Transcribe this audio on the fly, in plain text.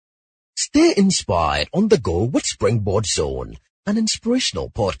Stay inspired on the go with Springboard Zone, an inspirational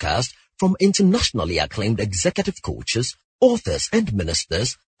podcast from internationally acclaimed executive coaches, authors and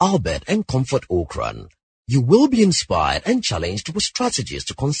ministers Albert and Comfort Okran. You will be inspired and challenged with strategies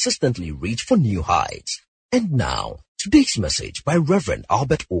to consistently reach for new heights. And now, today's message by Reverend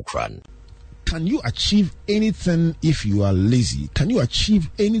Albert Okran. Can you achieve anything if you are lazy? Can you achieve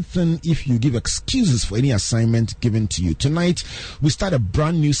anything if you give excuses for any assignment given to you? Tonight, we start a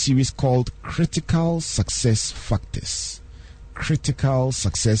brand new series called Critical Success Factors. Critical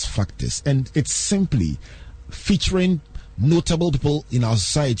Success Factors. And it's simply featuring notable people in our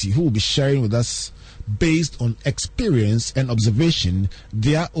society who will be sharing with us, based on experience and observation,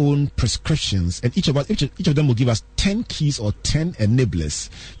 their own prescriptions, and each of them will give us 10 keys or 10 enablers.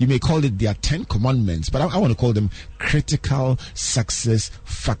 You may call it their 10 commandments, but I want to call them critical success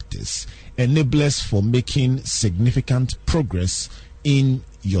factors, enablers for making significant progress in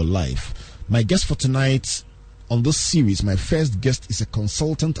your life. My guest for tonight on this series, my first guest, is a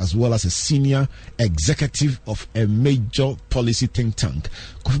consultant as well as a senior executive of a major policy think tank.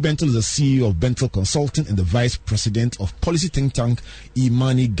 Kofi Bentil is the CEO of Bentil Consulting and the vice president of policy think tank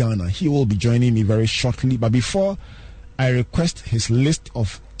Imani Ghana. He will be joining me very shortly. But before I request his list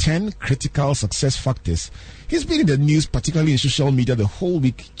of 10 critical success factors, he's been in the news, particularly in social media, the whole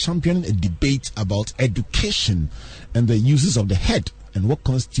week, championing a debate about education and the uses of the head and what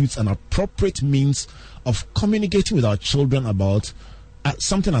constitutes an appropriate means of communicating with our children about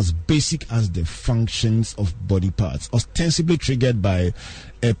something as basic as the functions of body parts, ostensibly triggered by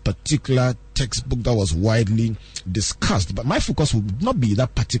a particular textbook that was widely discussed. But my focus will not be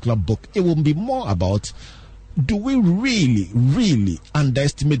that particular book. It will be more about, do we really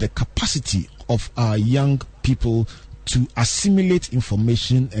underestimate the capacity of our young people to assimilate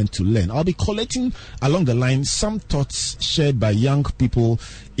information and to learn? I'll be collecting along the line some thoughts shared by young people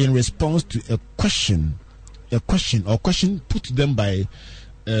in response to a question put to them by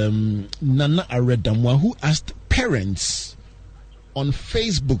Nana Aredamwa, who asked parents on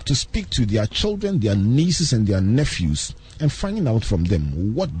Facebook to speak to their children, their nieces and their nephews, and finding out from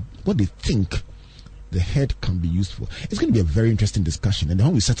them what they think the head can be used for. It's going to be a very interesting discussion, and then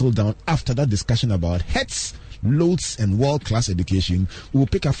when we settle down after that discussion about heads, loads and world-class education, we will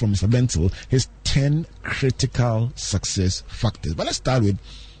pick up from Mr. Bentil his 10 critical success factors. But let's start with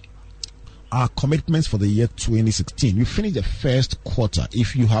our commitments for the year 2016. We finished the first quarter.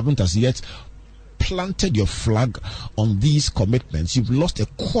 If you haven't as yet planted your flag on these commitments, you've lost a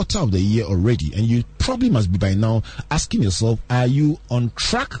quarter of the year already, and you probably must be by now asking yourself, are you on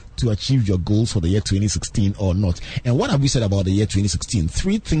track to achieve your goals for the year 2016 or not? And what have we said about the year 2016?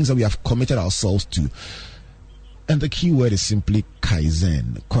 3 things that we have committed ourselves to. And the key word is simply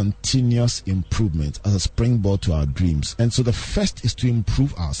Kaizen, continuous improvement as a springboard to our dreams. And so the first is to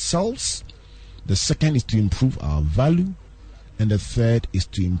improve ourselves, the second is to improve our value, and the third is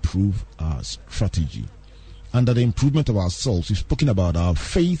to improve our strategy. Under the improvement of ourselves, we've spoken about our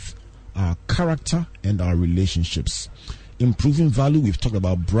faith, our character, and our relationships. Improving value, we've talked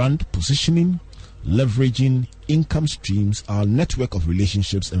about brand positioning, leveraging income streams, our network of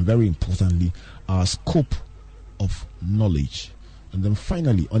relationships, and very importantly, our scope of knowledge. And then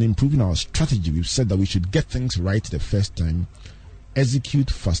finally, on improving our strategy, we've said that we should get things right the first time,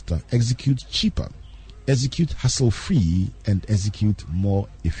 execute faster, execute cheaper, execute hassle-free, and execute more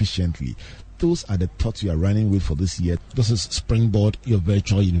efficiently. Those are the thoughts we are running with for this year. This is Springboard, your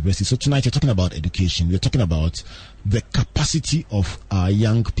virtual university. So tonight you're talking about education. We're talking about the capacity of our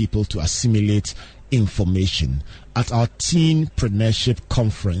young people to assimilate information. At our teenpreneurship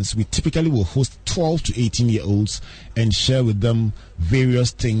conference, we typically will host 12 to 18-year-olds and share with them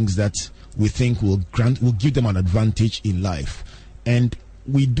various things that we think will give them an advantage in life. And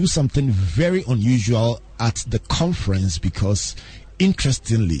we do something very unusual at the conference because,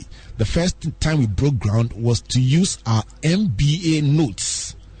 interestingly, the first time we broke ground was to use our MBA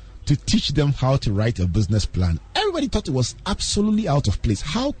notes to teach them how to write a business plan. Everybody thought it was absolutely out of place.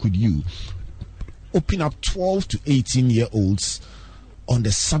 How could you open up 12 to 18-year-olds on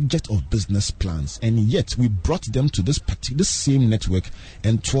the subject of business plans? And yet we brought them to this same network,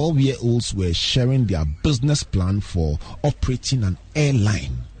 and 12-year-olds were sharing their business plan for operating an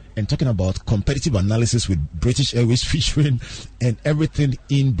airline and talking about competitive analysis with British Airways featuring and everything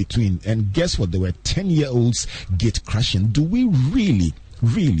in between. And guess what? There were 10-year-olds gate crashing. Do we really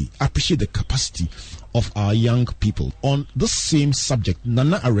appreciate the capacity of our young people? On this same subject,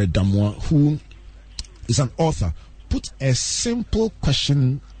 Nana Aredamwa, who is an author, put a simple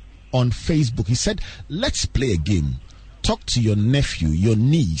question on Facebook. He said, let's play a game. Talk to your nephew, your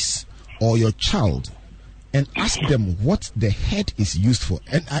niece, or your child and ask them what the head is used for.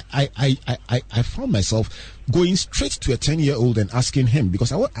 And I found myself going straight to a 10-year-old and asking him,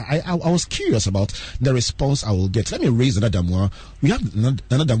 because I was curious about the response I will get. Let me raise another one. We have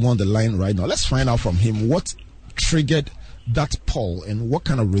another one on the line right now. Let's find out from him what triggered that poll and what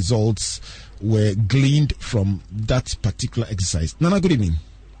kind of results were gleaned from that particular exercise. Nana, good evening.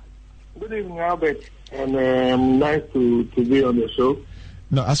 Good evening, Albert, and nice to be on the show.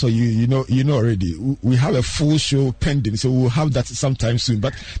 No, as for you know already. We have a full show pending, so we'll have that sometime soon.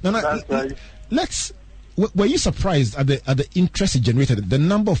 But Nana, right. Were you surprised at the interest it generated? The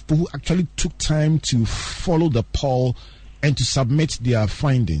number of people who actually took time to follow the poll and to submit their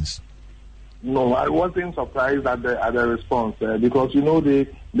findings. No, I wasn't surprised at the response because the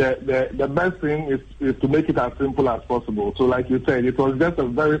best thing is to make it as simple as possible. So, like you said, it was just a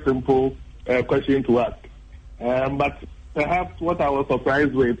very simple question to ask. But perhaps what I was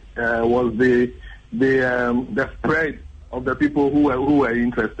surprised with was the spread of the people who were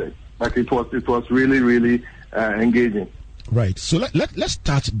interested. Like it was really engaging. Right. So let's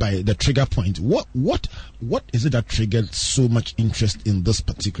start by the trigger point. What is it that triggered so much interest in this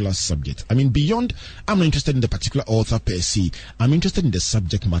particular subject? I mean, beyond I'm not interested in the particular author per se. I'm interested in the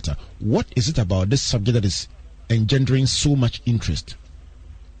subject matter. What is it about this subject that is engendering so much interest?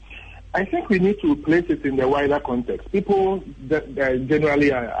 I think we need to place it in the wider context. People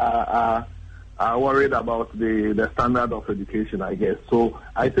generally are worried about the standard of education, I guess. So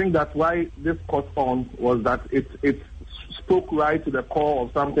I think that's why this caught on was that it spoke right to the core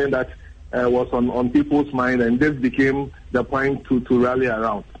of something that was on people's mind, and this became the point to rally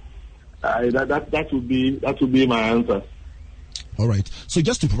around. That would be my answer. All right. So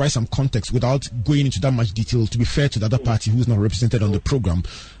just to provide some context without going into that much detail, to be fair to the other party who's not represented on the program,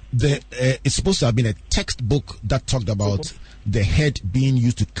 it's supposed to have been a textbook that talked about the head being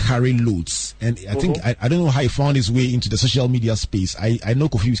used to carry loads. And I think, I don't know how he found his way into the social media space. I know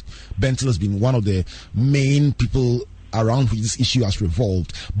Kofi Bentil has been one of the main people around which this issue has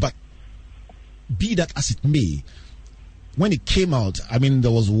revolved. But be that as it may, when it came out, I mean,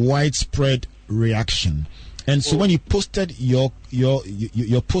 there was widespread reaction. And so when you posted your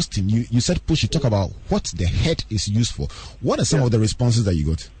posting, you said, Push, you talk about what the head is used for. What are some of the responses that you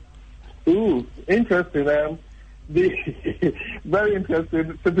got? Ooh, interesting. Very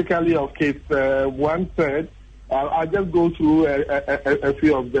interesting. Typically of case, one said, I'll just go through a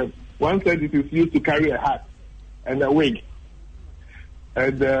few of them. One said it is used to carry a hat and a wig.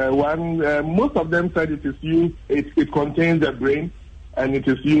 And most of them said it is used, it contains the brain, and it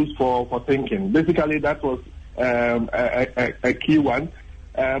is used for thinking. Basically, that was a key one.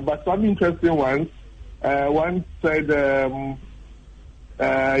 But some interesting ones. One said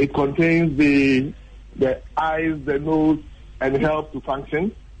it contains the eyes, the nose, and helps to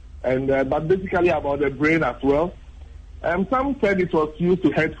function. And but basically about the brain as well. Some said it was used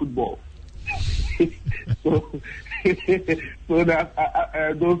to head football. so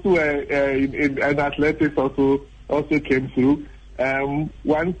that those who were in athletics also came through.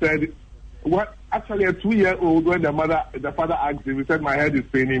 One said, "What? Actually, a 2-year-old, when the father asked him, he said, 'My head is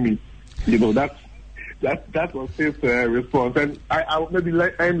paining me.' You know, that was his response. And I'll maybe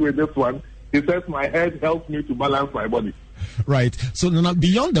end with this one. He says, 'My head helps me to balance my body.'" Right. So now,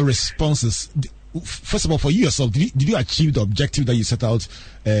 beyond the responses, first of all, for you yourself, did you achieve the objective that you set out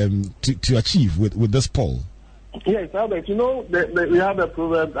to achieve with this poll? Yes, Albert. You know, we have a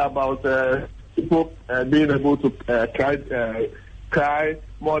proverb about people being able to cry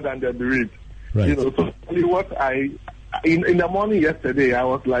more than they're bereaved. Right. You know, so what in the morning yesterday, I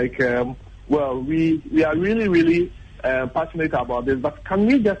was like, well, we are really passionate about this, but can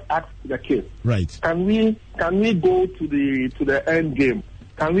we just ask the kids? Right. Can we go to the end game?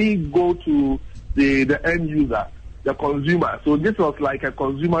 Can we go to the end user, the consumer? So this was like a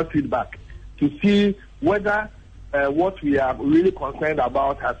consumer feedback to see whether what we are really concerned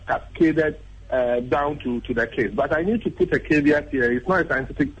about has cascaded down to the kids. But I need to put a caveat here. It's not a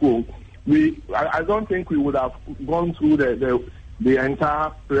scientific poll. I don't think we would have gone through the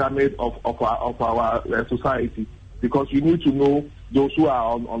entire pyramid of our society, because you need to know those who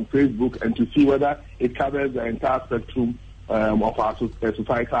are on Facebook and to see whether it covers the entire spectrum of our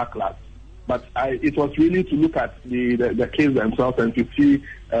societal class. But it was really to look at the kids themselves and to see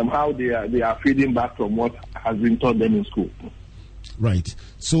how they are feeding back from what has been taught them in school. Right.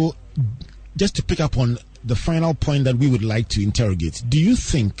 So just to pick up on the final point that we would like to interrogate, do you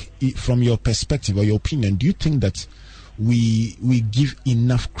think, from your perspective or your opinion, do you think that we give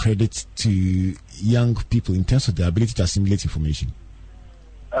enough credit to young people in terms of their ability to assimilate information?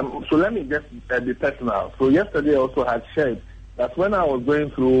 So let me just be personal. So yesterday I also had shared that when I was going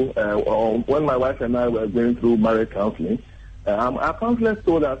through, or when my wife and I were going through marriage counseling, our counselors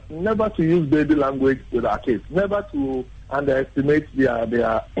told us never to use baby language with our kids, never to underestimate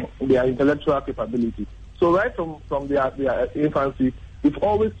their intellectual capability. So right from their infancy, we've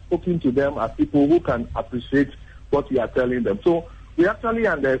always spoken to them as people who can appreciate what we are telling them. So we actually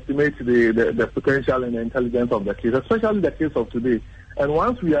underestimate the potential and the intelligence of the kids, especially the kids of today. And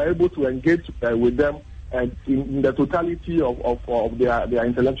once we are able to engage with them and in the totality of their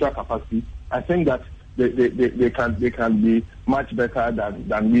intellectual capacity, I think that they can be much better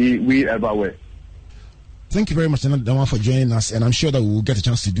than we ever were. Thank you very much, Dama, for joining us, and I'm sure that we will get a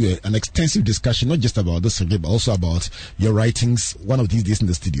chance to do an extensive discussion, not just about this subject, but also about your writings one of these days in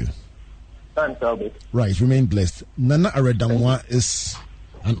the studio. Thanks, Albert. Right, remain blessed. Nana Aredamwa is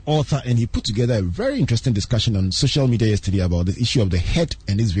an author, and he put together a very interesting discussion on social media yesterday about the issue of the head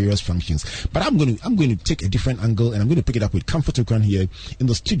and its various functions. But I'm going to take a different angle, and I'm going to pick it up with Comfort Okran here in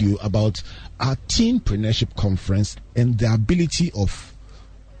the studio about our teenpreneurship conference and the ability of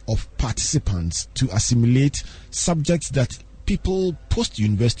participants to assimilate subjects that people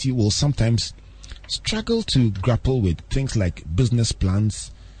post-university will sometimes struggle to grapple with, things like business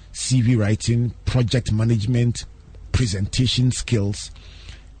plans, CV writing, project management, presentation skills,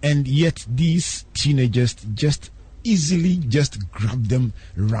 and yet these teenagers just easily just grab them,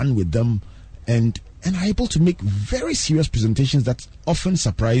 run with them, and are able to make very serious presentations that often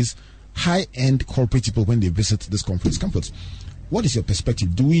surprise high-end corporate people when they visit this conference. Comfort, what is your perspective?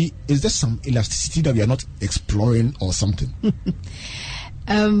 Is there some elasticity that we are not exploring or something?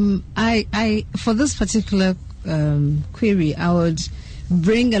 I for this particular query, I would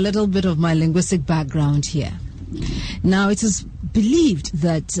bring a little bit of my linguistic background here. Now, it is believed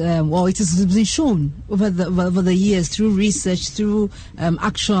that, or it has been shown over the years through research, through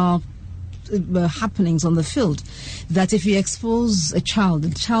actual happenings on the field, that if you expose a child,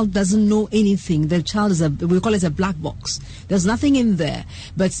 the child doesn't know anything. The child is we call it a black box. There's nothing in there.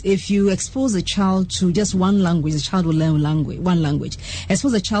 But if you expose a child to just one language, the child will learn one language.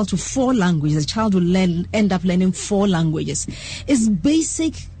 Expose a child to 4 languages, the child will end up learning 4 languages. It's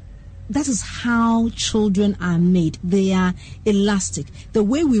basic. That is how children are made. They are elastic. The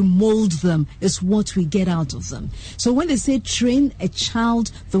way we mold them is what we get out of them. So when they say train a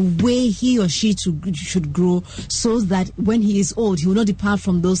child the way he or she should grow so that when he is old, he will not depart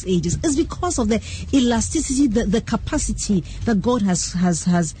from those ages, it's because of the elasticity, the capacity that God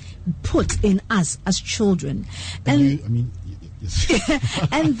has put in us as children. And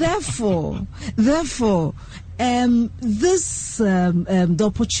and therefore, the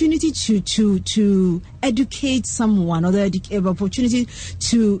opportunity to educate someone, or the opportunity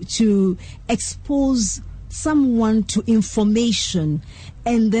to expose someone to information,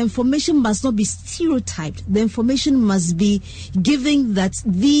 and the information must not be stereotyped. The information must be giving that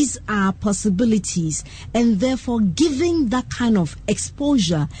these are possibilities, and therefore giving that kind of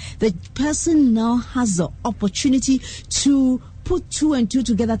exposure. The person now has the opportunity to put 2 and 2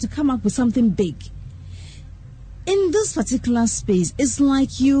 together to come up with something big. In this particular space, it's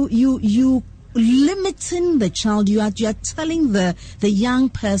like you limiting the child. You are telling the young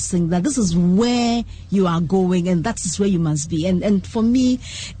person that this is where you are going and that is where you must be. And for me,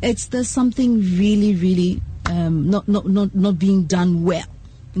 there's something really not being done well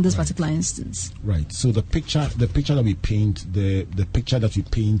in this particular instance. Right. So the picture that we paint,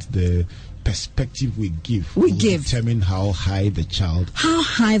 the perspective we give determine how high the child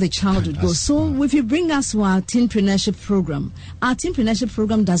would go. So if you bring us to our teenpreneurship program, our teenpreneurship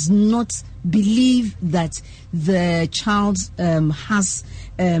program does not believe that the child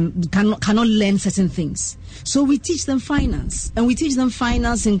cannot learn certain things. So we teach them finance, and we teach them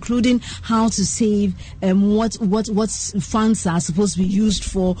finance, including how to save, what funds are supposed to be used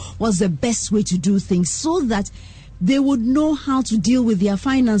for, what's the best way to do things, so that they would know how to deal with their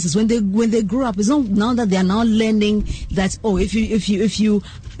finances when they grow up. It's not now that they are now learning that, if you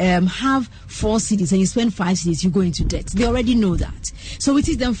have 4 cedis and you spend 5 cedis, you go into debt. They already know that. So we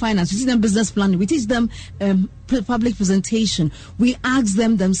teach them finance, we teach them business planning, we teach them public presentation. We ask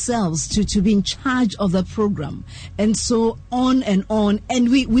them themselves to be in charge of the program, and so on and on.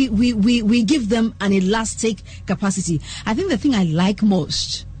 And we give them an elastic capacity. I think the thing I like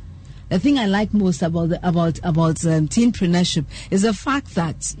most about teenpreneurship is the fact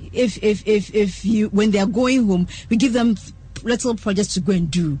that if you, when they are going home, we give them little projects to go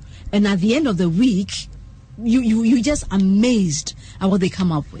and do, and at the end of the week, you just amazed at what they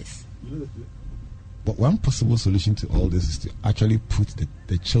come up with. But one possible solution to all this is to actually put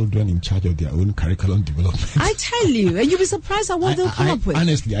the children in charge of their own curriculum development. I tell you, and you'll be surprised at what they'll come up with.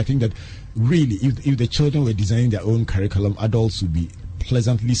 Honestly, I think that really, if the children were designing their own curriculum, adults would be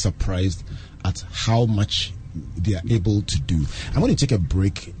pleasantly surprised at how much they are able to do. I'm going to take a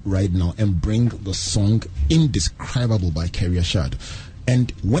break right now and bring the song Indescribable by Kerry Ashad.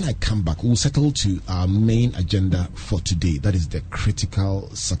 And when I come back, we'll settle to our main agenda for today. That is the critical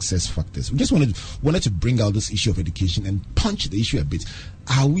success factors. We just wanted to bring out this issue of education and punch the issue a bit.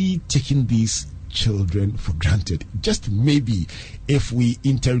 Are we taking these children for granted? Just maybe if we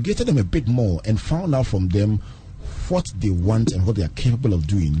interrogated them a bit more and found out from them what they want and what they are capable of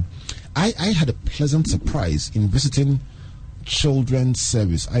doing. I had a pleasant surprise in visiting children's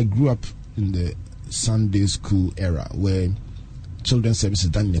service. I grew up in the Sunday school era where children's service is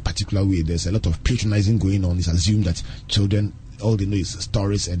done in a particular way. There's a lot of patronizing going on. It's assumed that children, all they know is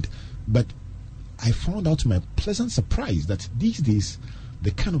stories. But I found out to my pleasant surprise that these days,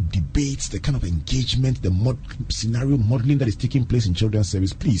 the kind of debates, the kind of engagement, the scenario modeling that is taking place in children's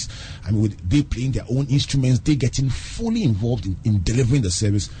service, please, I mean, with they playing their own instruments, they getting fully involved in delivering the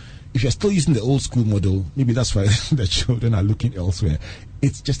service. If you're still using the old school model, maybe that's why the children are looking elsewhere.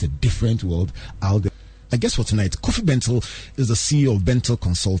 It's just a different world out there. I guess for tonight, Kofi Bentil is the CEO of Bentil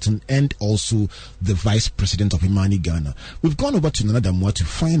Consulting and also the Vice President of Imani Ghana. We've gone over to Nana Damwa to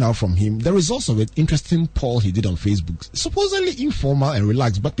find out from him the results of an interesting poll he did on Facebook. Supposedly informal and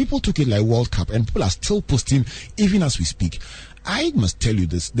relaxed, but people took it like World Cup and people are still posting even as we speak. I must tell you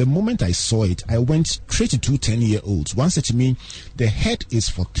this, the moment I saw it, I went straight to two 10-year-olds. One said to me, the head is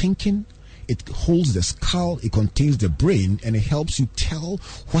for thinking, it holds the skull, it contains the brain, and it helps you tell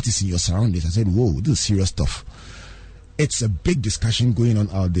what is in your surroundings. I said, whoa, this is serious stuff. It's a big discussion going on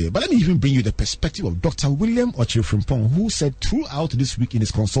out there. But let me even bring you the perspective of Dr. William Ochirifrimpong, who said throughout this week in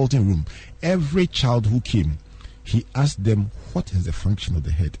his consulting room, every child who came, he asked them, what is the function of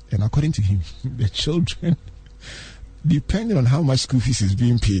the head? And according to him, the children, depending on how much school fees is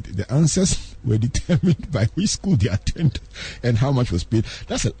being paid, the answers were determined by which school they attend and how much was paid.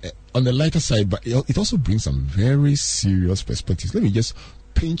 That's on the lighter side, but it also brings some very serious perspectives. Let me just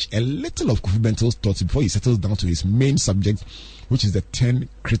pinch a little of Kofi Bentil's thoughts before he settles down to his main subject, which is the 10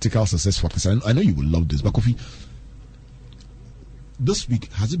 critical success factors. I know you will love this, but Kofi, this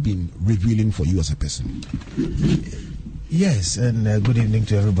week, has it been revealing for you as a person? Yes, and good evening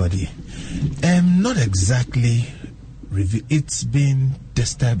to everybody. Not exactly. It's been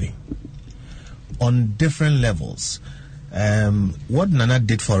disturbing on different levels. What Nana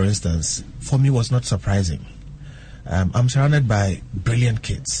did, for instance, for me was not surprising. I'm surrounded by brilliant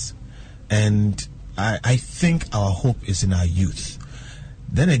kids, and I think our hope is in our youth.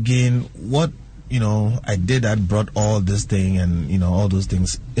 Then again, what I did that brought all this thing and all those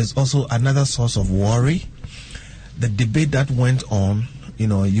things is also another source of worry. The debate that went on.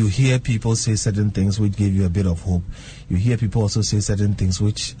 You hear people say certain things which give you a bit of hope. You hear people also say certain things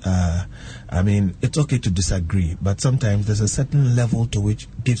which, it's okay to disagree, but sometimes there's a certain level to which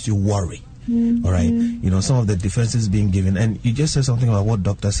gives you worry. Mm-hmm. All right? Some of the defenses being given. And you just said something about what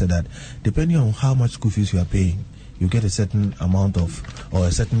doctor said, that depending on how much school fees you are paying, you get a certain amount of, or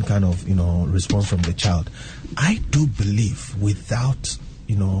a certain kind of, response from the child. I do believe without,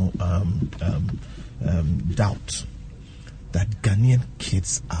 doubt, that Ghanaian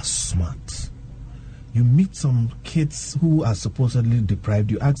kids are smart. You meet some kids who are supposedly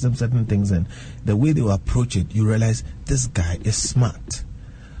deprived, you ask them certain things, and the way they will approach it, you realize this guy is smart.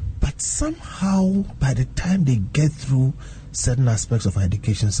 But somehow, by the time they get through certain aspects of our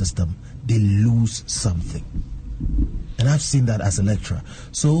education system, they lose something. And I've seen that as a lecturer.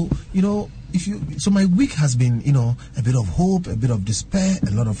 So, so my week has been, a bit of hope, a bit of despair,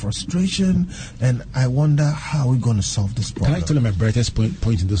 a lot of frustration, and I wonder how we're going to solve this problem. Can I tell you my brightest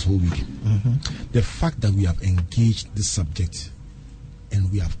point in this whole week? Mm-hmm. The fact that we have engaged this subject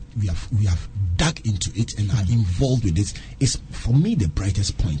and we have dug into it and are involved with it is, for me, the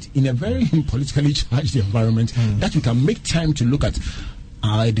brightest point. In a very politically charged environment, that we can make time to look at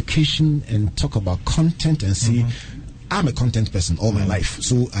our education and talk about content and say, I'm a content person all my life,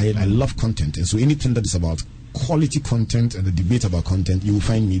 so I love content, and so anything that is about quality content and the debate about content, you will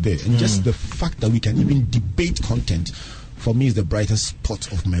find me there. And just the fact that we can even debate content, for me, is the brightest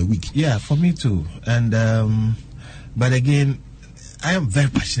spot of my week. Yeah, for me too. And but again, I am very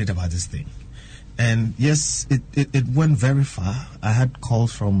passionate about this thing. And yes, it went very far. I had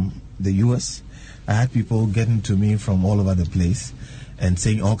calls from the US. I had people getting to me from all over the place and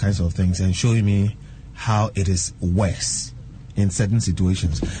saying all kinds of things and showing me how it is worse in certain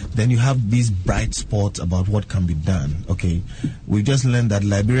situations. Then you have these bright spots about what can be done. Okay, we just learned that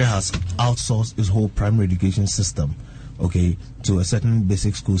Liberia has outsourced its whole primary education system, okay, to a certain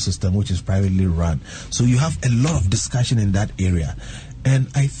basic school system which is privately run. So you have a lot of discussion in that area. And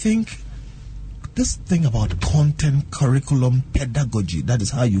I think this thing about content, curriculum, pedagogy, that is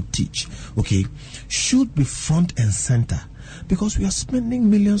how you teach, okay, should be front and center. Because we are spending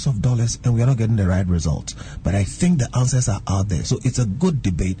millions of dollars and we are not getting the right results. But I think the answers are out there. So it's a good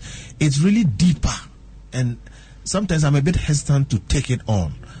debate. It's really deeper. And sometimes I'm a bit hesitant to take it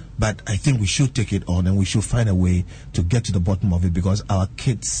on. But I think we should take it on and we should find a way to get to the bottom of it because our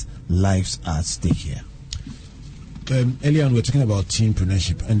kids' lives are at stake here. Earlier on, we were talking about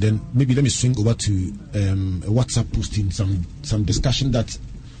teenpreneurship. And then maybe let me swing over to a WhatsApp posting, some discussion that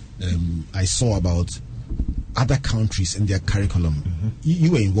I saw about other countries and their curriculum. Mm-hmm.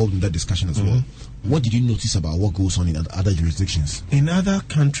 You were involved in that discussion as well. What did you notice about what goes on in other jurisdictions? In other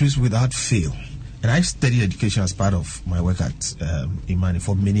countries, without fail, and I've studied education as part of my work at Imani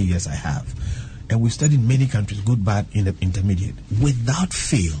for many years, I have. And we've studied many countries, good, bad, in the intermediate. Without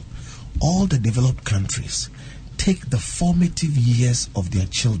fail, all the developed countries take the formative years of their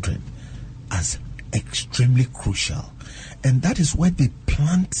children as extremely crucial. And that is where they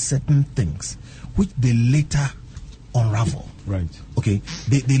plant certain things which they later unravel. Right. Okay.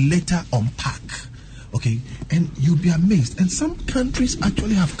 They later unpack. Okay. And you'll be amazed. And some countries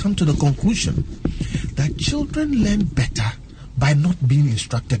actually have come to the conclusion that children learn better by not being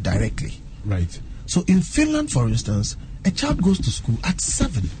instructed directly. Right. So in Finland, for instance, a child goes to school at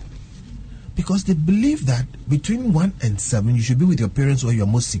 7 because they believe that between 1 and 7 you should be with your parents where you're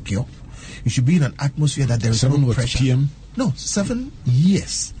most secure. You should be in an atmosphere that there is no pressure. 7 p.m.? No, 7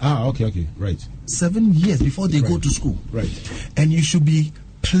 years. Okay, right. 7 years before they go to school. Right. And you should be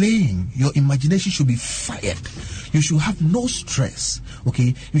playing. Your imagination should be fired. You should have no stress.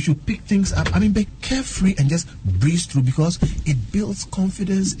 Okay? You should pick things up. Be carefree and just breeze through because it builds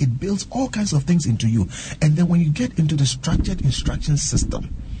confidence. It builds all kinds of things into you. And then when you get into the structured instruction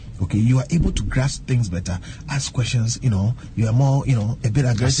system, okay, you are able to grasp things better, ask questions, you are more, a bit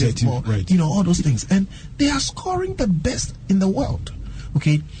aggressive, more, right. All those things. And they are scoring the best in the world.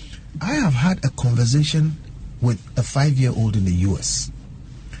 Okay, I have had a conversation with a 5-year-old in the US.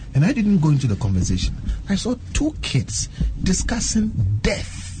 And I didn't go into the conversation. I saw 2 kids discussing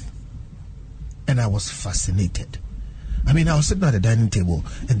death. And I was fascinated. I was sitting at the dining table,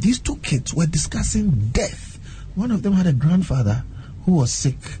 and these 2 kids were discussing death. One of them had a grandfather who was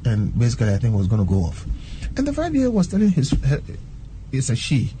sick and basically I think was going to go off. And the 5-year-old was telling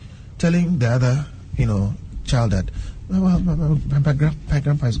telling the other, child that, my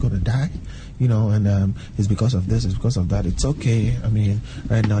grandpa is going to die, and it's because of this, it's because of that. It's okay.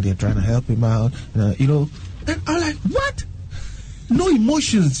 Right now they're trying to help him out, And I'm like, what? No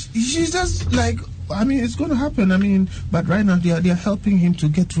emotions. She's just like, it's going to happen. But right now they are helping him to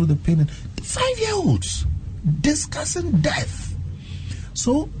get through the pain. 5-year-olds discussing death.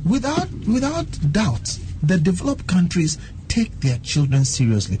 So, without doubt, the developed countries take their children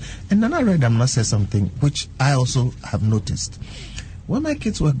seriously. And Nana Redamna said something which I also have noticed. When my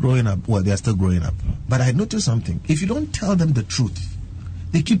kids were growing up, well, they are still growing up, but I noticed something. If you don't tell them the truth,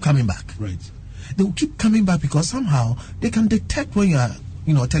 they keep coming back. Right. They will keep coming back because somehow they can detect when you are,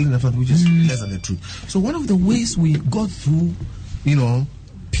 telling them something which is less than the truth. So, one of the ways we go through,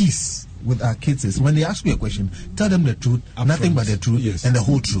 peace with our kids is when they ask you a question, tell them the truth, nothing but the truth, and the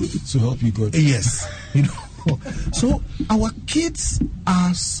whole truth. So help you God. Yes. So our kids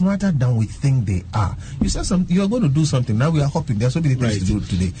are smarter than we think they are. You said something, you are going to do something. Now we are hoping. There are so many things to do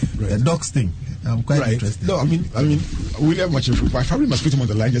today. Right. The dogs thing. I'm quite interested. No, we have much. I probably must put him on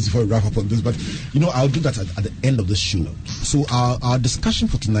the line just before we wrap up on this. But I'll do that at the end of the show. So our discussion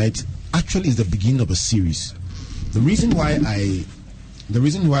for tonight actually is the beginning of a series. The reason why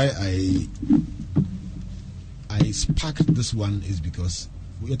I sparked this one is because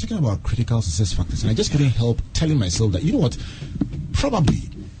we are talking about critical success factors, and I just couldn't help telling myself that, probably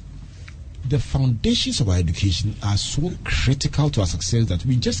the foundations of our education are so critical to our success that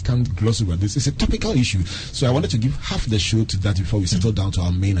we just can't gloss over this. It's a topical issue, so I wanted to give half the show to that before we settle down to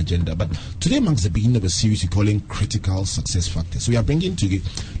our main agenda. But today marks the beginning of a series we're calling Critical Success Factors. So we are bringing together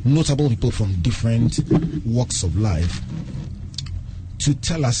notable people from different walks of life to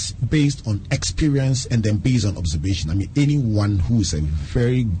tell us based on experience and then based on observation. Anyone who is a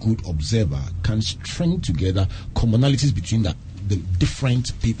very good observer can string together commonalities between the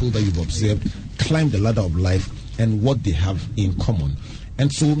different people that you've observed, climb the ladder of life, and what they have in common.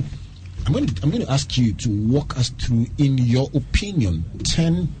 And so I'm going to ask you to walk us through, in your opinion,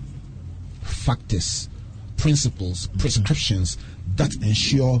 10 factors principles, prescriptions that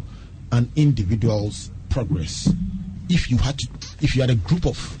ensure an individual's progress. If you had a group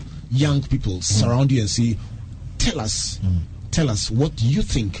of young people surround you and say, tell us what you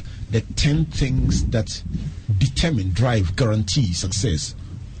think the 10 things that determine, drive, guarantee success.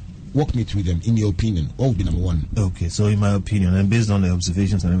 Walk me through them. In your opinion, what would be number one? Okay, so in my opinion, and based on the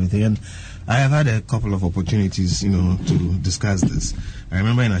observations and everything, and I have had a couple of opportunities, to discuss this. I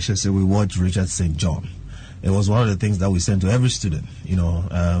remember in Ashese we watched Richard St. John. It was one of the things that we sent to every student,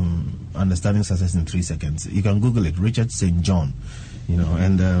 Understanding Success in 3 Seconds. You can Google it, Richard St. John,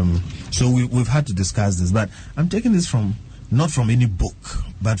 and so we've had to discuss this. But I'm taking this not from any book,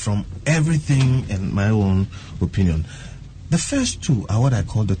 but from everything in my own opinion. The first two are what I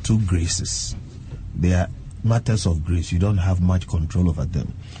call the two graces. They are matters of grace. You don't have much control over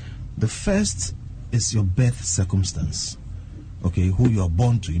them. The first is your birth circumstance. Okay, who you are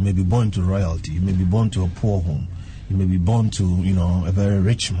born to. You may be born to royalty. You may be born to a poor home. You may be born to, a very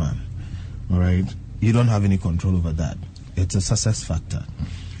rich man. All right? You don't have any control over that. It's a success factor.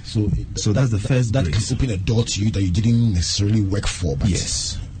 So that's the first grace. That can open a door to you that you didn't necessarily work for. But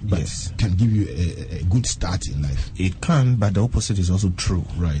yes. Can give you a good start in life. It can, but the opposite is also true.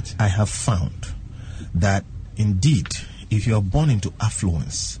 Right. I have found that indeed, if you are born into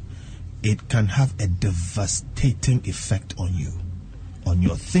affluence, it can have a devastating effect on you, on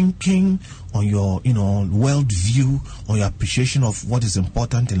your thinking, on your, world view, on your appreciation of what is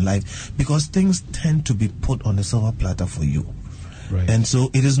important in life, because things tend to be put on a silver platter for you. Right. And so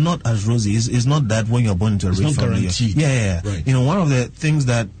it is not as rosy. It's not that when you're born into a rich family. Yeah. Right. One of the things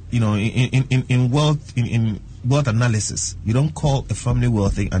that, in wealth analysis, you don't call a family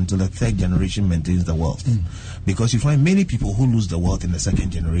wealthy until the third generation maintains the wealth. Because you find many people who lose the wealth in the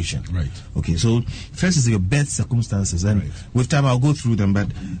second generation. Right. Okay, so first is your birth circumstances, and with time I'll go through them, but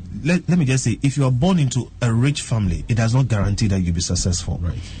let me just say, if you are born into a rich family, it does not guarantee that you'll be successful.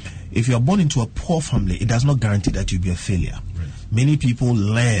 Right. If you are born into a poor family, it does not guarantee that you'll be a failure. Right. Many people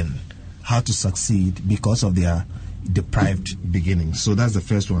learn how to succeed because of their deprived beginnings. So that's the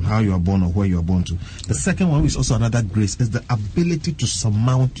first one, how you are born or where you are born to. The second one, which is also another grace, is the ability to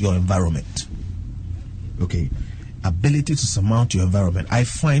surmount your environment. Okay, ability to surmount your environment. I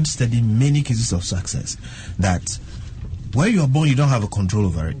find studying many cases of success that where you are born, you don't have a control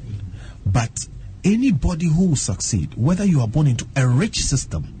over it. But anybody who will succeed, whether you are born into a rich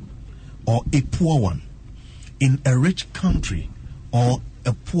system or a poor one, in a rich country or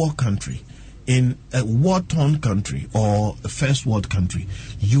a poor country, in a war-torn country or a first world country,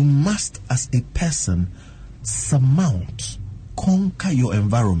 you must, as a person, surmount, conquer your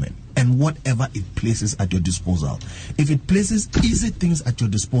environment and whatever it places at your disposal. If it places easy things at your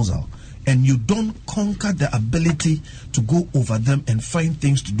disposal and you don't conquer the ability to go over them and find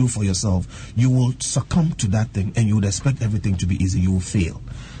things to do for yourself, you will succumb to that thing and you would expect everything to be easy. You will fail.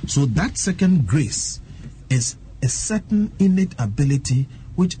 So that second grace is a certain innate ability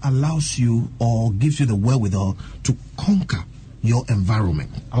which allows you or gives you the wherewithal to conquer your environment.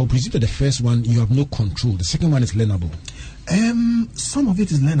 I'll presume that the first one, you have no control. The second one is learnable. Some of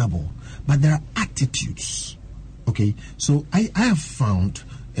it is learnable, but there are attitudes. Okay, so I have found,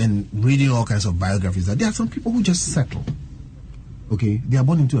 in reading all kinds of biographies, that there are some people who just settle. Okay, they are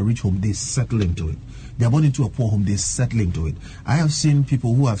born into a rich home, they settle into it. They are born into a poor home, they settle into it. I have seen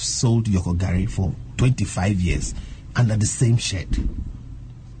people who have sold Yokogari for 25 years under the same shed.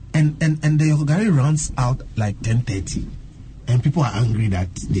 And the Yokogari runs out like 10:30. And people are angry that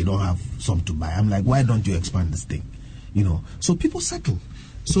they don't have some to buy. I'm like, why don't you expand this thing? So people settle.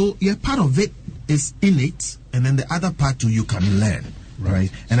 So part of it is innate, and then the other part too you can learn, right?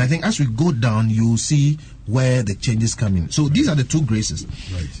 And I think as we go down, you see where the changes come in. So these are the two graces.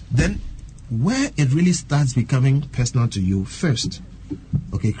 Right. Then where it really starts becoming personal to you, first,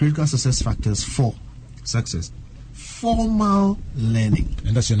 okay, critical success factors for success. Formal learning.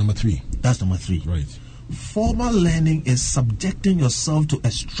 And that's your number 3. That's number 3. Right. Formal learning is subjecting yourself to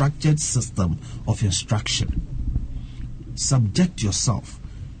a structured system of instruction. Subject yourself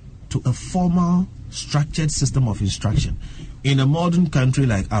to a formal, structured system of instruction. In a modern country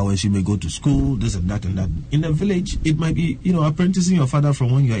like ours, you may go to school, this and that and that. In a village, it might be, apprenticing your father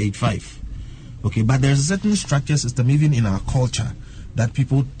from when you are 8-5. Okay, but there's a certain structured system, even in our culture, that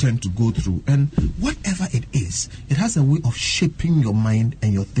people tend to go through. And whatever it is, it has a way of shaping your mind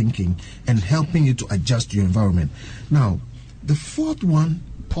and your thinking and helping you to adjust to your environment. Now, the fourth one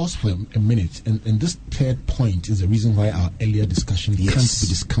pause for a minute, and this third point is the reason why our earlier discussion can't be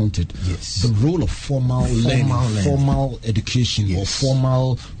discounted. Yes. The role of formal learning, formal education, or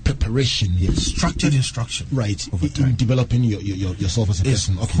formal preparation, structured instruction, right, in developing yourself as a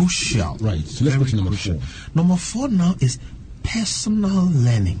person. Okay. Crucial. Right. So let's go to number 4. Number 4 now is personal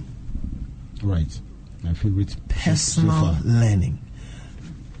learning. Right. My favorite. Personal learning.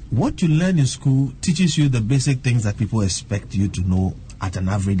 What you learn in school teaches you the basic things that people expect you to know at an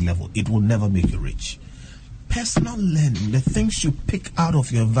average level. It will never make you rich. Personal learning, the things you pick out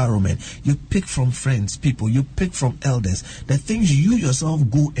of your environment, you pick from friends, people, you pick from elders, the things you yourself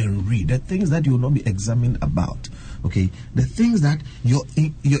go and read, the things that you will not be examined about, okay, the things that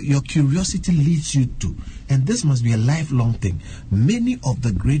your curiosity leads you to. And this must be a lifelong thing. Many of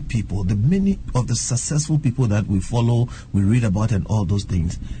the great people, many of the successful people that we follow, we read about and all those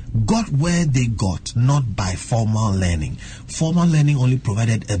things, got where they got, not by formal learning. Formal learning only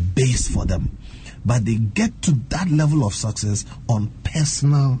provided a base for them. But they get to that level of success on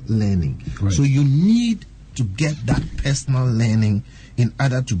personal learning. Right. So you need to get that personal learning in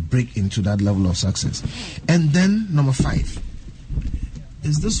order to break into that level of success. And then number 5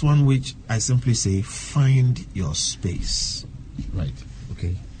 is this one, which I simply say, find your space. Right.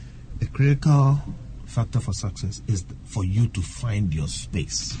 Okay. The critical factor for success is for you to find your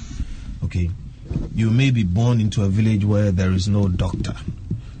space. Okay. You may be born into a village where there is no doctor.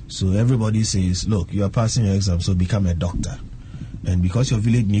 So everybody says, look, you are passing your exam, so become a doctor. And because your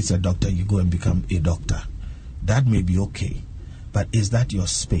village needs a doctor, you go and become a doctor. That may be okay. But is that your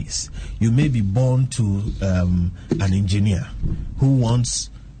space? You may be born to an engineer who wants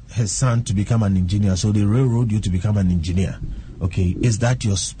his son to become an engineer, so they railroad you to become an engineer. Okay, is that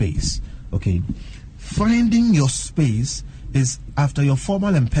your space? Okay, finding your space is, after your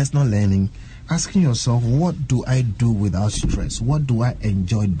formal and personal learning, asking yourself, what do I do without stress? What do I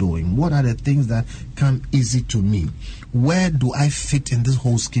enjoy doing? What are the things that come easy to me? Where do I fit in this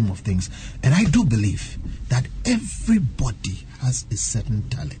whole scheme of things? And I do believe that everybody has a certain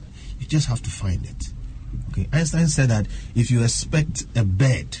talent. You just have to find it. Okay, Einstein said that if you expect a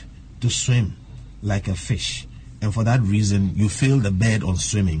bird to swim like a fish, and for that reason you fail the bird on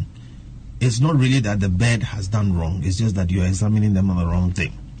swimming, it's not really that the bird has done wrong. It's just that you're examining them on the wrong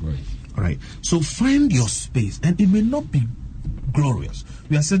thing. Right. All right. So find your space, and it may not be glorious.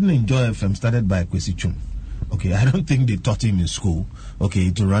 We are certainly in Joy FM, started by Kwesi Chum. Okay, I don't think they taught him in school,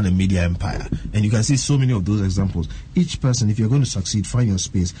 okay, to run a media empire. And you can see so many of those examples. Each person, if you're going to succeed, find your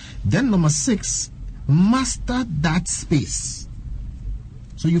space. Then number 6, master that space.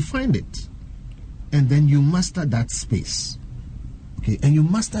 So you find it, and then you master that space. Okay, and you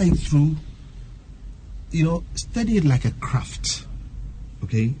master it through, study it like a craft.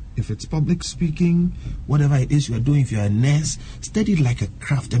 Okay, if it's public speaking, whatever it is you are doing, if you are a nurse, study it like a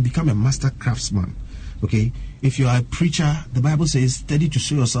craft and become a master craftsman. Okay, if you are a preacher, the Bible says study to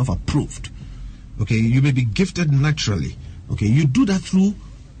show yourself approved. Okay, you may be gifted naturally. Okay, you do that through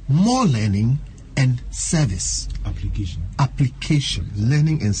more learning and service. Application,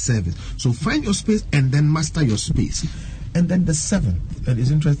 learning and service. So find your space and then master your space. And then the 7th, and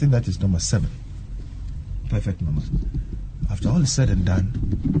it's interesting that it's number 7. Perfect number. After all is said and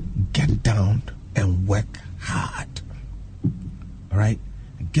done, get down and work hard. All right?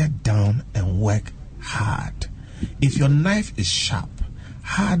 Get down and work hard. If your knife is sharp,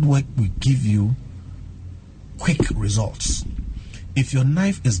 hard work will give you quick results. If your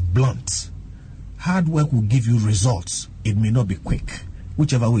knife is blunt, hard work will give you results. It may not be quick.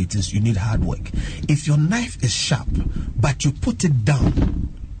 Whichever way it is, you need hard work. If your knife is sharp, but you put it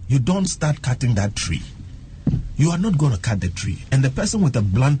down, you don't start cutting that tree, you are not going to cut the tree. And the person with a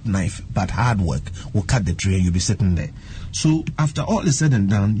blunt knife but hard work will cut the tree and you'll be sitting there. So after all is said and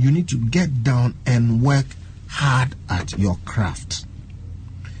done, you need to get down and work hard at your craft.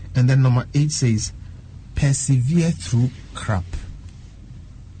 And then number 8 says, persevere through crap.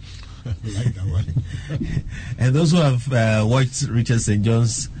 Like that one. And those who have watched Richard St.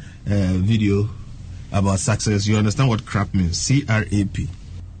 John's video about success, you understand what crap means. C-R-A-P.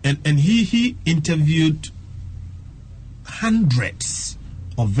 And he interviewed hundreds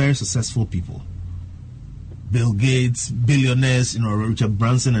of very successful people. Bill Gates, billionaires, Richard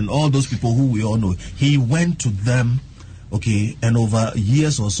Branson, and all those people who we all know. He went to them, okay, and over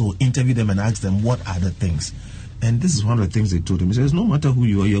years or so interviewed them and asked them what are the things. And this is one of the things they told him. He says, no matter who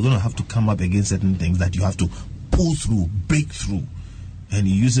you are, you're going to have to come up against certain things that you have to pull through, break through. And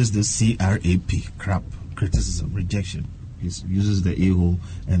he uses the CRAP, crap, criticism, rejection. He uses the A-hole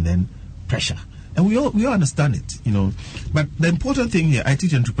and then pressure. And we all understand it, you know. But the important thing here, I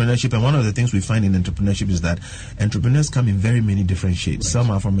teach entrepreneurship, and one of the things we find in entrepreneurship is that entrepreneurs come in very many different shades. Right.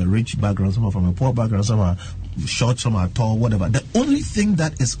 Some are from a rich background, some are from a poor background, some are short, some are tall, whatever. The only thing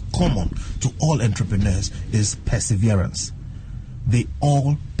that is common to all entrepreneurs is perseverance. They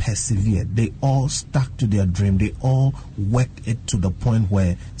all persevered. They all stuck to their dream. They all worked it to the point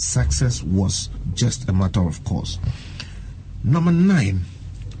where success was just a matter of course. Number 9,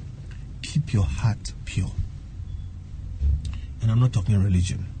 keep your heart pure. And I'm not talking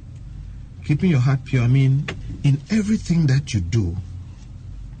religion. Keeping your heart pure, I mean, in everything that you do,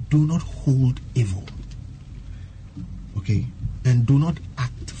 do not hold evil. Okay? And do not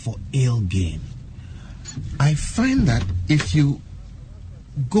act for ill gain. I find that if you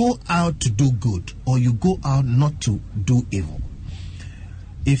go out to do good, or you go out not to do evil,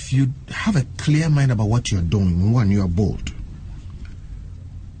 if you have a clear mind about what you're doing, one, you are bold.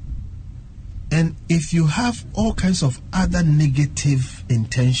 And if you have all kinds of other negative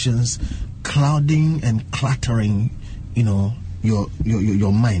intentions clouding and cluttering, you know,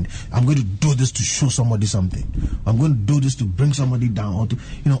 your mind, I'm going to do this to show somebody something, I'm going to do this to bring somebody down, or to,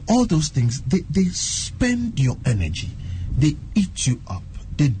 you know, all those things, they spend your energy, they eat you up,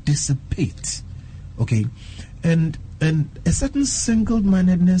 they dissipate. Okay? And a certain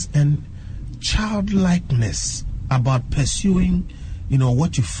single-mindedness and childlikeness about pursuing, you know,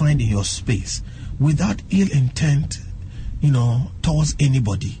 what you find in your space without ill intent, you know, towards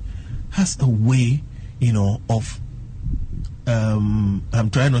anybody, has a way, you know, of I'm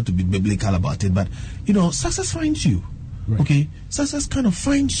trying not to be biblical about it, but, you know, success finds you. Right. Okay, success kind of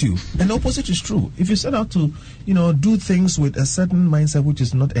finds you, and the opposite is true. If you set out to, you know, do things with a certain mindset which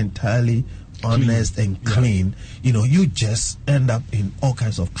is not entirely honest and clean, you know, you just end up in all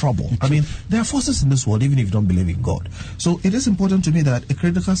kinds of trouble. I mean, there are forces in this world, even if you don't believe in God. So it is important to me that a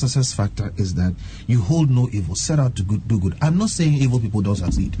critical success factor is that you hold no evil, set out to do good. I'm not saying evil people don't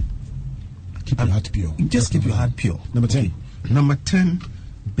succeed. Keep your heart pure. Just keep your heart pure. Number 10. Okay. Number 10,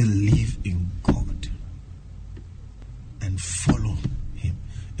 believe in God and follow Him.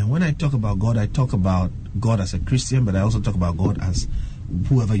 And when I talk about God, I talk about God as a Christian, but I also talk about God as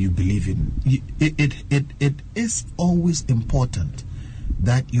whoever you believe in. It is always important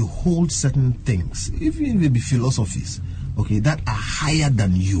that you hold certain things, even maybe philosophies, okay, that are higher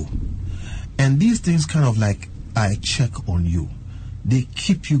than you. And these things kind of like I check on you. They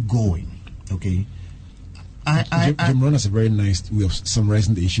keep you going, okay? Jim Rohn has a very nice way of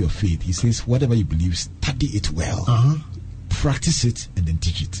summarizing the issue of faith. He says, whatever you believe, study it well, practice it, and then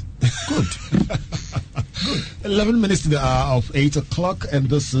teach it. Good. Good. 11 minutes to the hour of 8 o'clock, and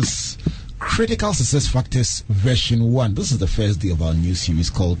this is Critical Success Factors version 1. This is the first day of our new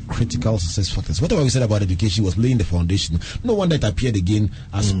series called Critical Success Factors. Whatever we said about education was laying the foundation. No wonder it appeared again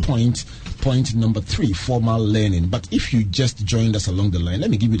as point number 3, formal learning. But if you just joined us along the line,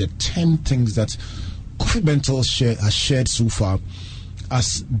 let me give you the 10 things that Kofi Bentel has shared so far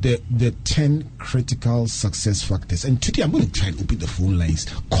as the 10 critical success factors. And today I'm going to try and open the phone lines.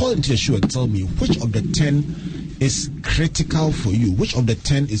 Call into the show and tell me which of the 10 is critical for you. Which of the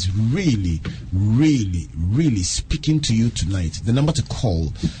 10 is really, really, really speaking to you tonight. The number to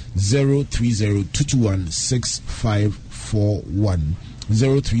call 030-221-6541.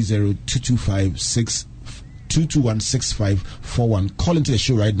 030-221-6541. Call into the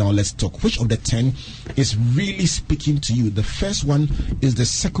show right now. Let's talk. Which of the 10 is really speaking to you? The first one is the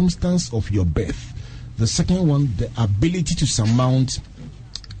circumstance of your birth. The second one, the ability to surmount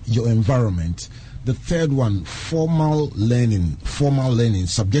your environment. The third one, formal learning,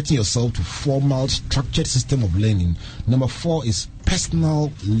 subjecting yourself to formal structured system of learning. Number 4 is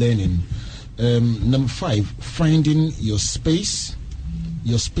personal learning. Number 5, finding your space,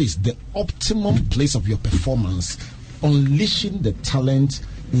 the optimum place of your performance, unleashing the talent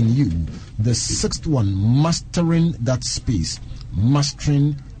in you. The 6th one, mastering that space.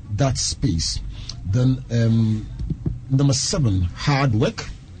 Then number 7, hard work,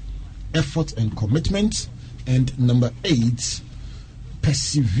 effort and commitment. And number 8,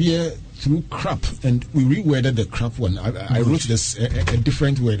 persevere through crap. And we reworded the crap one. I wrote this a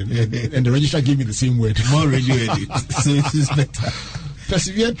different word, and the registrar gave me the same word. More radio edit. So it is better.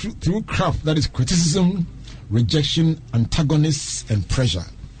 Persevere through crap. That is criticism, rejection, antagonists, and pressure.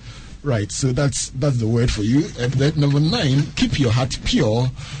 Right. So that's the word for you. And then number 9, keep your heart pure.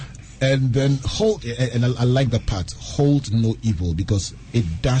 And then hold, and I like the part, hold no evil, because it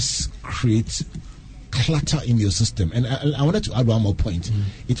does create clutter in your system. And I wanted to add one more point.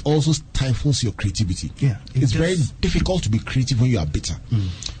 It also stifles your creativity. Yeah, it's very difficult to be creative when you are bitter.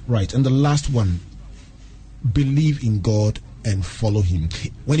 Right. And the last one, believe in God and follow him.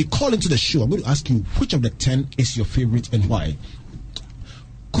 When you call into the show, I'm going to ask you which of the 10 is your favorite and why.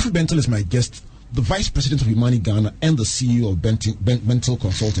 Kofi Bentil is my guest, the Vice President of Imani Ghana and the CEO of Bentil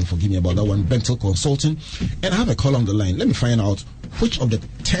Consulting. Forgive me about that one, Bentil Consulting. And I have a call on the line. Let me find out which of the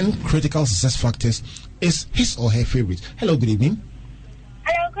 10 critical success factors is his or her favorite. Hello, good evening.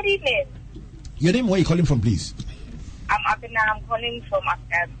 Hello, good evening. Your name, where are you calling from, please? I'm Abna. I'm calling from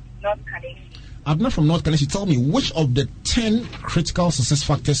North Kaneshi. Abna from North Kaneshi. Tell me, which of the 10 critical success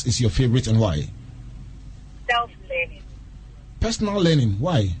factors is your favorite and why? Self-learning. Personal learning.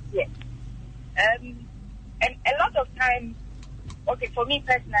 Why? Yes. And a lot of times, okay, for me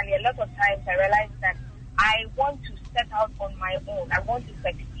personally, a lot of times I realize that I want to set out on my own. I want to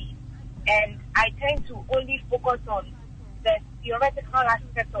succeed. And I tend to only focus on the theoretical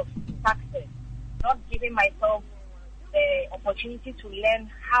aspect of success, not giving myself the opportunity to learn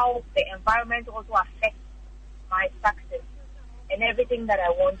how the environment also affects my success and everything that I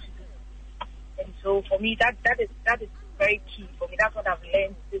want to do. And so for me, that is very key for me. That's what I've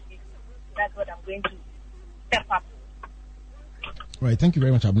learned this week. That's what I'm going to step up. Right, thank you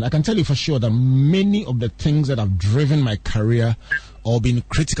very much, Abna. I can tell you for sure that many of the things that have driven my career or been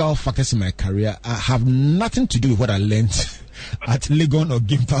critical factors in my career have nothing to do with what I learned at Legon or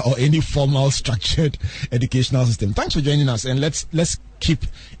Gimpa or any formal structured educational system. Thanks for joining us, and let's keep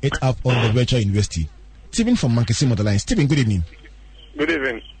it up on the virtual university. Stephen from Mankesim on the line. Stephen, good evening. Good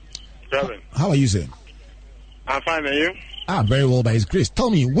evening. How are you, sir? I'm fine, and you? Very well, by His grace. Tell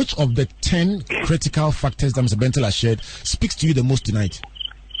me, which of the 10 critical factors that Mr. Bentil has shared speaks to you the most tonight?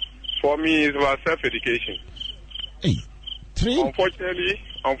 For me, it's about self-education. Hey, 3? Unfortunately,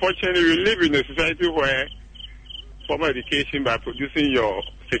 we live in a society where formal education by producing your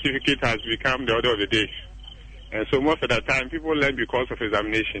certificate has become the order of the day. And so most of the time, people learn because of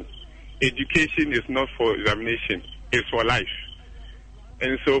examination. Education is not for examination, it's for life.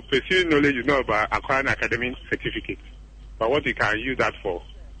 And so pursuing knowledge is not about acquiring an academic certificate, but what you can use that for.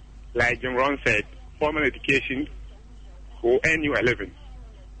 Like Jim Rohn said, formal education will earn you a living,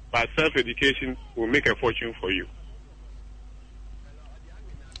 but self-education will make a fortune for you.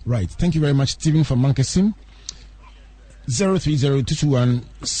 Right. Thank you very much, Stephen from Mankesim.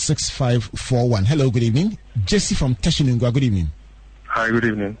 030-221-6541. Hello, good evening. Jesse from Teshinungwa, good evening. Hi, good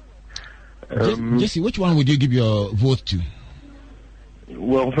evening. Jesse, which one would you give your vote to?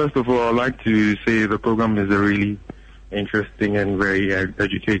 Well, first of all, I'd like to say the program is a really interesting and very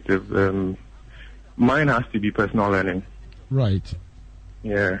educative. Mine has to be personal learning. Right.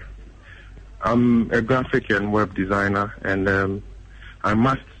 Yeah. I'm a graphic and web designer, and I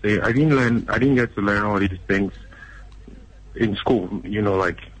must say I didn't get to learn all these things in school,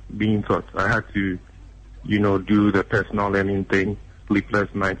 like being taught. I had to, do the personal learning thing,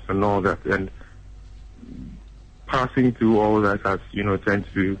 sleepless nights and all that, and passing through all that has, tend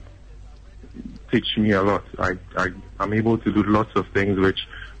to teach me a lot. I'm able to do lots of things which,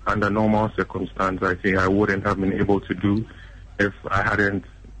 under normal circumstances, I think I wouldn't have been able to do if I hadn't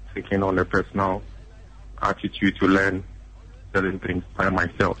taken on a personal attitude to learn certain things by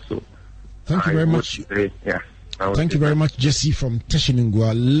myself. So, thank you very much. Yes. Thank you very much, Jesse from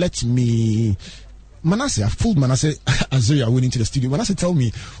Teshinungwa. Let me, Manasseh, I've pulled Manasseh Azuria winning to the studio. Manasseh, tell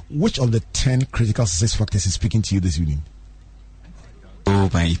me, which of the 10 critical success factors is speaking to you this evening?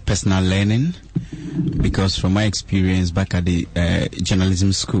 My personal learning, because from my experience back at the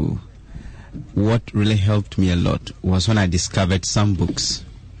journalism school, what really helped me a lot was when I discovered some books.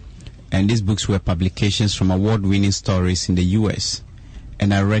 And these books were publications from award-winning stories in the US.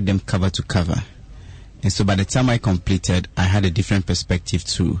 And I read them cover to cover. And so by the time I completed, I had a different perspective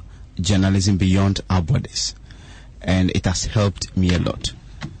to journalism beyond our borders. And it has helped me a lot.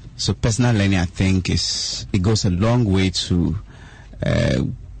 So personal learning, I think, it goes a long way to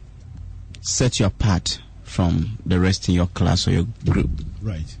set you apart from the rest in your class or your group.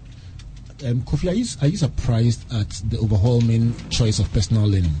 Right. Kofi, are you surprised at the overwhelming choice of personal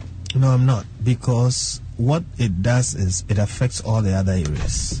learning? No, I'm not, because what it does is it affects all the other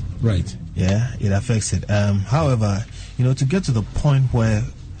areas. Right. Yeah, it affects it. However, to get to the point where,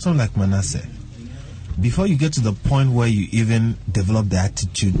 something like Manasseh, before you get to the point where you even develop the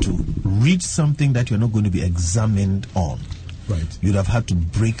attitude to read something that you're not going to be examined on, right, you'd have had to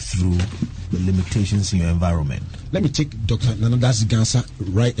break through the limitations in your environment. Let me take Dr. Nanadas Gansa,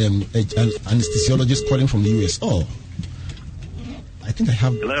 right, an anesthesiologist calling from the US. Oh, I think I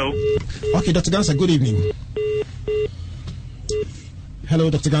have. Hello. Okay, Dr. Gansa, good evening. Hello,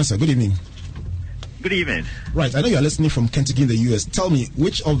 Dr. Gansa, good evening. Good evening. Right, I know you are listening from Kentucky in the US. Tell me,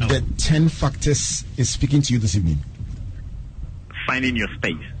 which of the 10 factors is speaking to you this evening? Finding your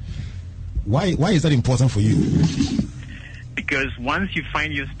space. Why is that important for you? because once you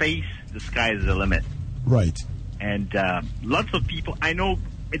find your space, the sky is the limit. Right. And lots of people, I know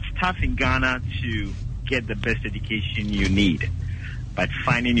it's tough in Ghana to get the best education you need, but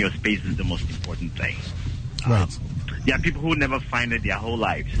finding your space is the most important thing. Right. There are people who never find it their whole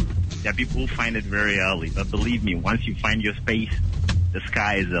lives. There are people who find it very early. But believe me, once you find your space, the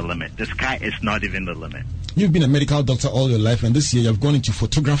sky is the limit. The sky is not even the limit. You've been a medical doctor all your life, and this year you've gone into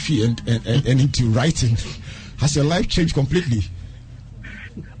photography and into writing. Has your life changed completely?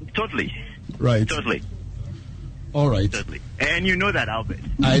 Totally. Right. Totally. All right. Totally. And you know that, Albert.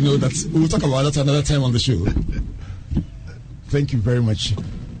 I know that. We'll talk about that another time on the show. Thank you very much.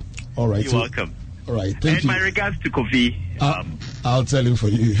 All right. You're welcome. All right. Thank you. My regards to Kofi. I'll tell him for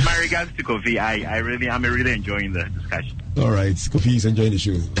you. My regards to Kofi. I'm really enjoying the discussion. All right. Kofi is enjoying the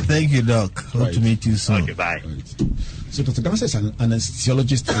show. Thank you, Doc. Hope to meet you soon. Okay, bye. Right. So Dr. Gamasa is an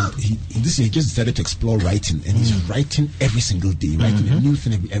anesthesiologist, and this year he just decided to explore writing, and he's writing every single day, writing a new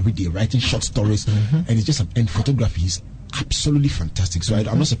thing every day, writing short stories, and it's just and photography is absolutely fantastic. So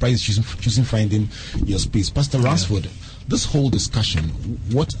I'm not surprised he's choosing finding your space. Pastor Ransford, this whole discussion,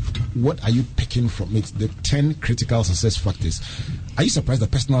 what are you picking from it? The 10 critical success factors. Are you surprised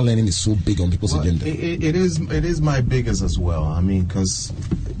that personal learning is so big on people's agenda? It is my biggest as well. I mean, because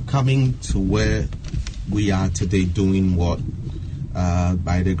coming to where we are today, doing what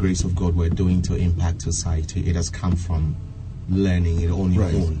by the grace of God we're doing to impact society, it has come from learning it on your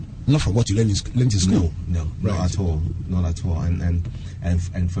own. Not from what you learned in school. No, right. Not at all. And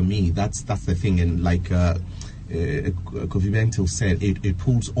for me, that's the thing. And like Kofi Bentil said, it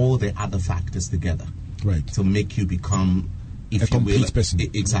pulls all the other factors together, right, to make you become a complete person.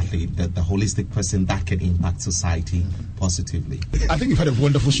 Exactly, the holistic person that can impact society positively. I think you've had a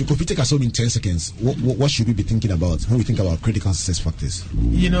wonderful show. Kofi, take us home in 10 seconds. What should we be thinking about when we think about critical success factors?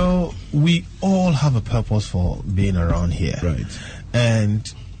 You know, we all have a purpose for being around here. Right.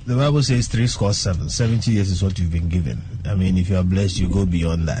 And the Bible says 7. 70 years is what you've been given. I mean, if you are blessed, you go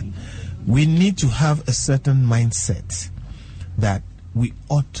beyond that. We need to have a certain mindset that we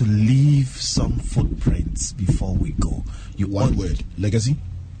ought to leave some footprints before we go. One word, legacy?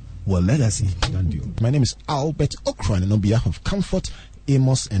 Well, legacy. My name is Albert Okran, and on behalf of Comfort,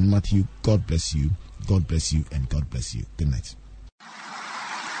 Amos, and Matthew, God bless you, God bless you, and God bless you. Good night.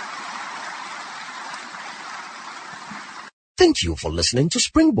 Thank you for listening to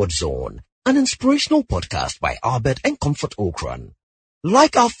Springboard Zone, an inspirational podcast by Albert and Comfort Okran.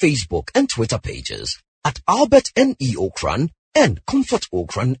 Like our Facebook and Twitter pages at Albert N.E. Okran and Comfort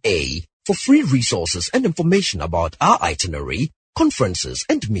Okran A for free resources and information about our itinerary, conferences,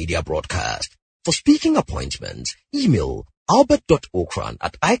 and media broadcast. For speaking appointments, email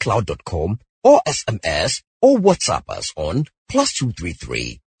albert.okran@icloud.com or SMS or WhatsApp us on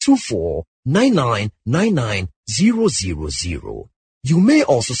 +233 24 9999 You may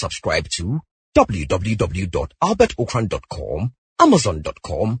also subscribe to www.albertokran.com,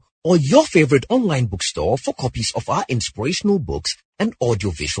 amazon.com, or your favorite online bookstore for copies of our inspirational books and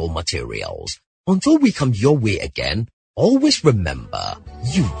audiovisual materials. Until we come your way again, always remember,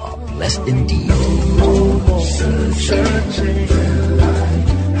 you are blessed indeed.